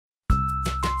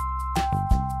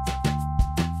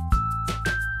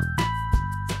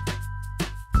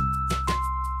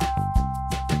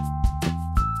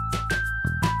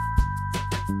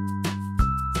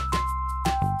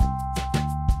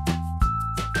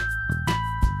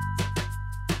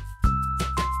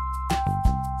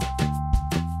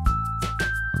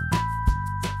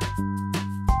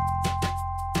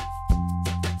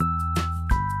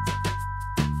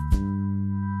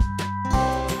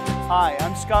Hi,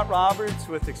 I'm Scott Roberts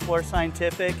with Explore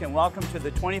Scientific, and welcome to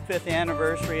the 25th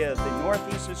anniversary of the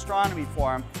Northeast Astronomy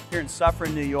Forum here in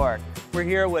Suffern, New York. We're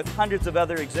here with hundreds of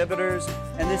other exhibitors,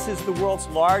 and this is the world's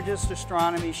largest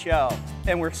astronomy show.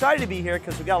 And we're excited to be here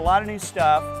because we've got a lot of new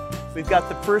stuff. We've got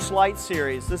the First Light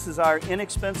series. This is our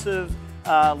inexpensive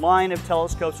line of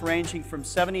telescopes ranging from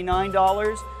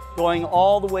 $79 going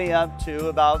all the way up to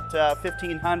about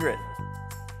 $1,500.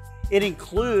 It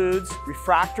includes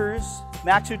refractors,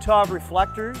 Maxutov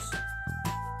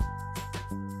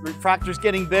refractors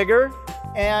getting bigger,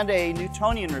 and a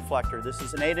Newtonian reflector. This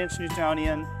is an 8-inch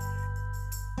Newtonian.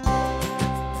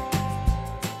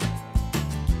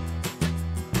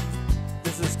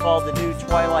 This is called the new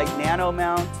Twilight Nano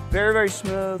mount. Very, very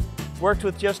smooth. Worked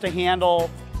with just a handle,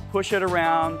 push it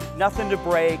around, nothing to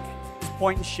break. It's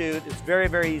point and shoot. It's very,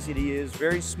 very easy to use,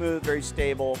 very smooth, very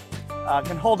stable.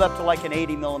 Can hold up to like an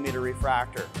 80mm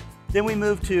refractor. Then we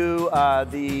move to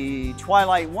the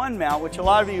Twilight 1 mount, which a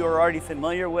lot of you are already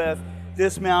familiar with.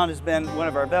 This mount has been one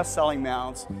of our best-selling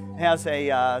mounts. It has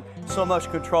a slow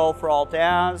motion control for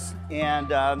Alt-Az,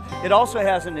 and it also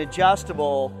has an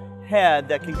adjustable head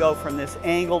that can go from this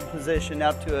angled position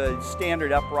up to a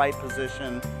standard upright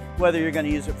position, whether you're going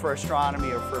to use it for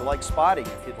astronomy or for like spotting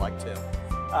if you'd like to.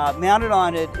 Mounted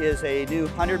on it is a new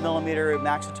 100mm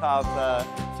Maxutov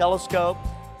telescope.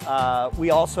 We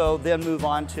also then move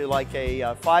on to like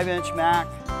a 5-inch Mac.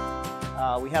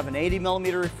 We have an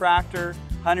 80mm refractor,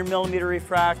 100mm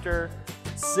refractor,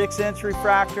 6-inch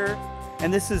refractor,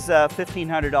 and this is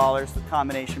 $1,500, the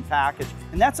combination package.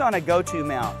 And that's on a go-to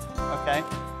mount, okay?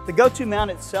 The go-to mount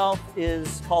itself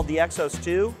is called the Exos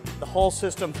 2. The whole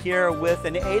system here with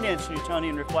an 8-inch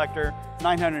Newtonian reflector,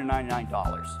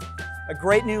 $999. A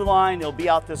great new line, it'll be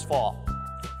out this fall.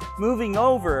 Moving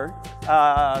over,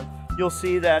 you'll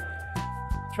see that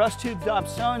truss tube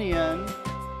Dobsonian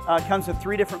comes in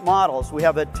 3 different models. We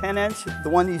have a 10-inch, the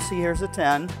one that you see here is a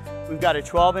 10. We've got a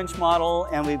 12-inch model,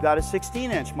 and we've got a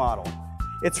 16-inch model.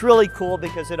 It's really cool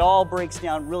because it all breaks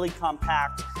down really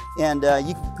compact, and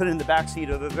you can put it in the back seat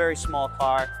of a very small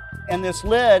car. And this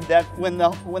lid, that when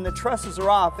the trusses are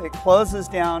off, it closes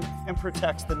down and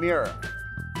protects the mirror.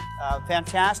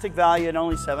 Fantastic value at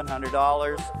only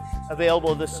 $700,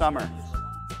 available this summer.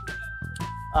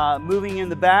 Moving in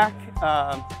the back,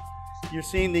 you're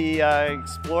seeing the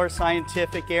Explore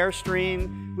Scientific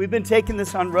Airstream. We've been taking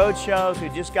this on road shows. We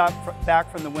just got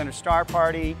back from the Winter Star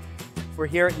Party. We're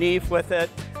here at NEAF with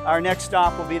it. Our next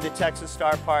stop will be the Texas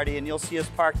Star Party, and you'll see us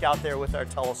parked out there with our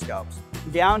telescopes.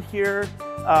 Down here,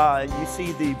 you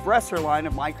see the Bresser line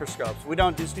of microscopes. We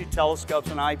don't just do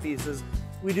telescopes and eyepieces.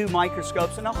 We do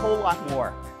microscopes and a whole lot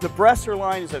more. The Bresser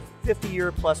line is a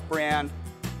 50-year-plus brand.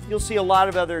 You'll see a lot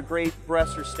of other great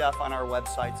Bresser stuff on our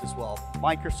websites as well.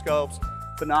 Microscopes,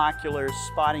 binoculars,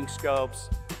 spotting scopes,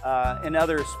 and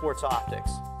other sports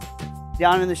optics.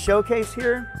 Down in the showcase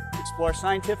here, Explore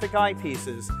Scientific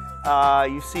eyepieces.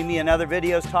 You've seen me in other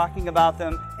videos talking about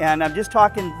them, and I'm just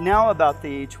talking now about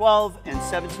the 12 and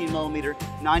 17mm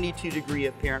 92-degree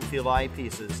apparent field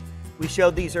eyepieces. We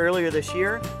showed these earlier this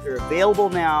year. They're available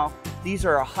now. These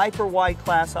are a hyper-wide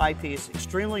class eyepiece,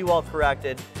 extremely well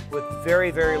corrected, with very,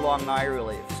 very long eye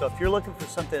relief. So if you're looking for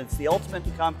something that's the ultimate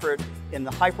in comfort in the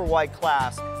hyper-wide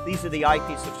class, these are the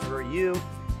eyepieces for you.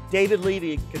 David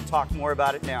Levy can talk more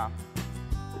about it now.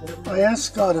 I asked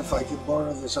Scott if I could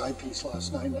borrow this eyepiece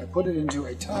last night, and I put it into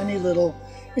a tiny little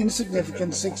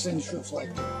insignificant 6-inch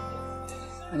reflector.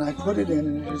 And I put it in,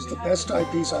 and it is the best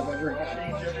eyepiece I've ever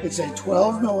had. It's a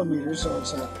 12mm, so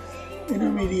it's an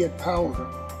intermediate power.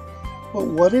 But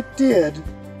what it did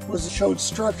was it showed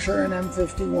structure in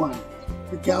M51.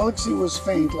 The galaxy was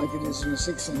faint like it is in a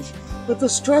 6-inch, but the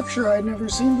structure I'd never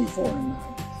seen before in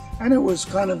that. And it was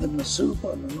kind of in the soup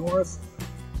on the north,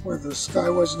 where the sky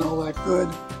wasn't all that good,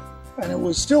 and it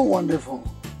was still wonderful.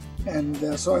 And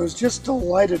so I was just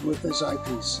delighted with this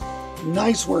eyepiece.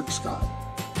 Nice work, Scott.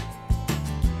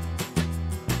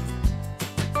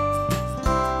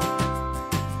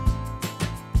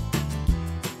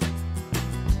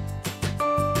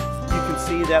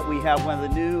 That we have one of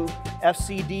the new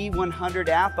FCD 100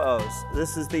 Appos.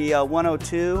 This is the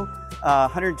 102,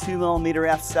 102mm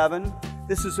f7.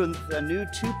 This is a new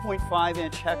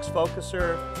 2.5-inch hex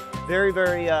focuser. Very,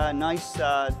 very nice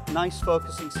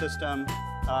focusing system.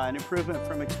 An improvement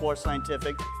from Explore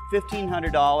Scientific.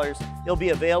 $1,500. It'll be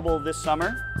available this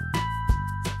summer.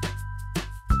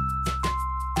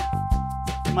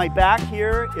 My back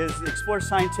here is Explore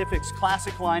Scientific's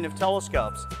classic line of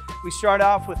telescopes. We start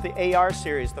off with the AR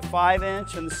series, the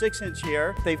 5-inch and the 6-inch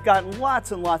here. They've gotten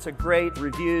lots and lots of great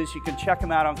reviews. You can check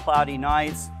them out on cloudy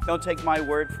nights. Don't take my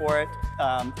word for it.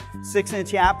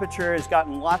 6-inch aperture has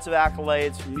gotten lots of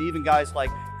accolades from even guys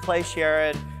like Clay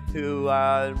Sherrod, who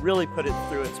really put it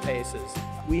through its paces.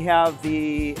 We have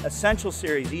the Essential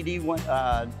Series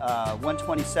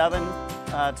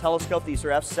ED127 telescope. These are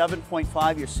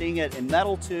f7.5. You're seeing it in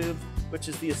metal tube, which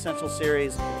is the Essential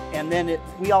Series, and then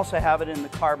we also have it in the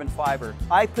carbon fiber.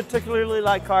 I particularly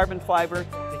like carbon fiber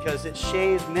because it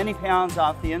shaves many pounds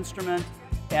off the instrument,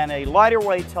 and a lighter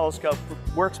weight telescope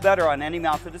works better on any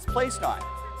mount that it's placed on.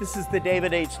 This is the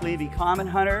David H. Levy Common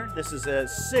Hunter. This is a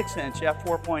 6-inch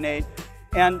f4.8,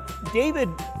 and David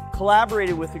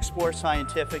collaborated with Explore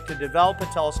Scientific to develop a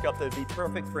telescope that would be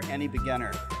perfect for any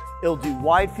beginner. It'll do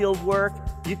wide field work.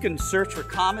 You can search for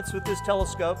comets with this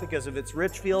telescope because of its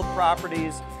rich field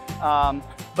properties.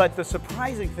 But the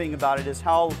surprising thing about it is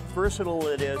how versatile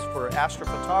it is for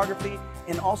astrophotography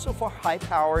and also for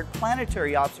high-powered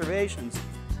planetary observations.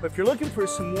 But if you're looking for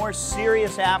some more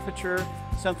serious aperture,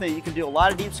 something that you can do a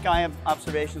lot of deep sky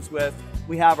observations with,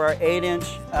 we have our 8-inch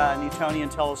Newtonian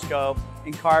telescope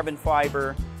in carbon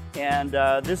fiber. And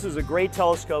this is a great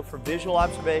telescope for visual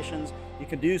observations. You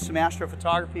can do some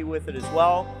astrophotography with it as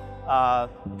well.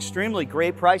 Extremely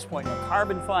great price point.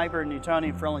 Carbon fiber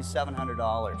Newtonian for only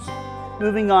 $700.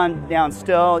 Moving on down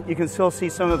still, you can still see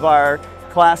some of our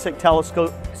classic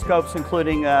telescopes,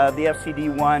 including the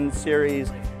FCD1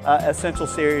 series, Essential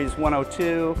Series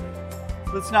 102.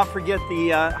 Let's not forget the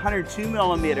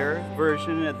 102mm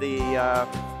version of the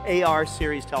AR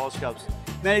series telescopes.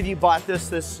 Many of you bought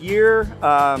this year.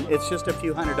 It's just a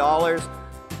few $100s.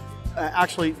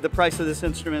 Actually, the price of this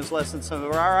instrument is less than some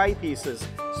of our eyepieces.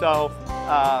 So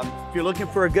if you're looking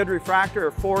for a good refractor,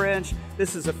 a 4-inch,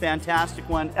 this is a fantastic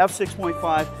one.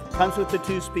 f6.5, comes with the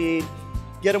 2-speed.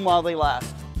 Get them while they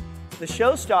last. The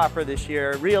showstopper this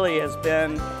year really has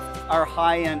been our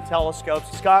high-end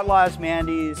telescopes, Scott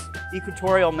Lasmandy's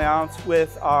equatorial mounts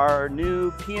with our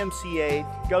new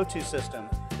PMCA go-to system.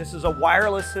 This is a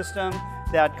wireless system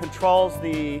that controls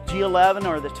the G11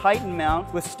 or the Titan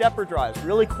mount with stepper drives.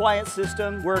 Really quiet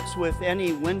system, works with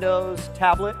any Windows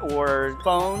tablet or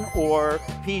phone or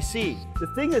PC. The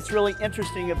thing that's really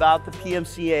interesting about the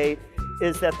PMCA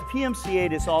is that the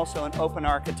PMCA is also an open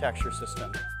architecture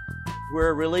system.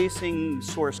 We're releasing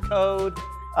source code,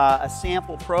 a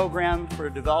sample program for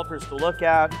developers to look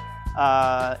at,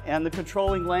 and the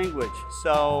controlling language.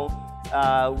 So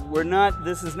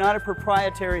this is not a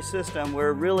proprietary system.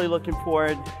 We're really looking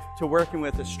forward to working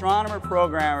with astronomer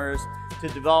programmers to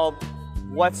develop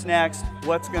what's next,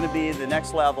 what's going to be the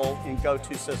next level in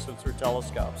go-to systems for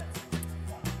telescopes.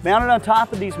 Mounted on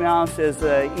top of these mounts is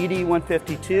the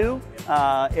ED152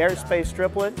 airspace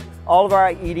triplet. All of our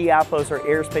ED Appos are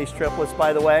airspace triplets,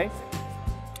 by the way.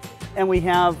 And we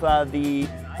have the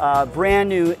brand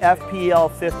new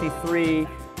FPL53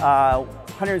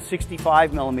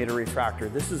 165mm refractor.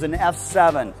 This is an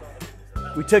f7.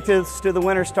 We took this to the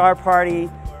Winter Star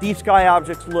Party. Deep sky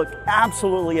objects look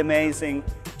absolutely amazing.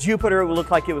 Jupiter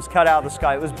looked like it was cut out of the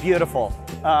sky. It was beautiful.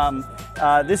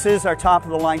 This is our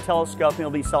top-of-the-line telescope, and it'll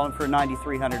be selling for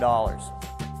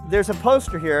 $9,300. There's a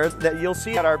poster here that you'll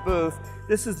see at our booth.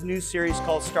 This is a new series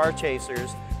called Star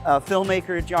Chasers.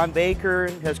 Filmmaker John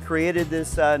Baker has created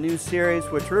this new series,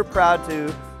 which we're proud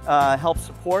to help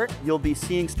support. You'll be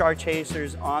seeing Star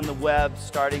Chasers on the web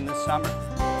starting this summer.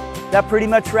 That pretty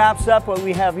much wraps up what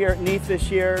we have here at NEAF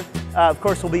this year. Of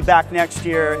course, we'll be back next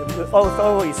year,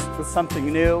 always with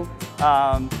something new.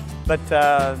 But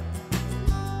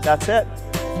that's it.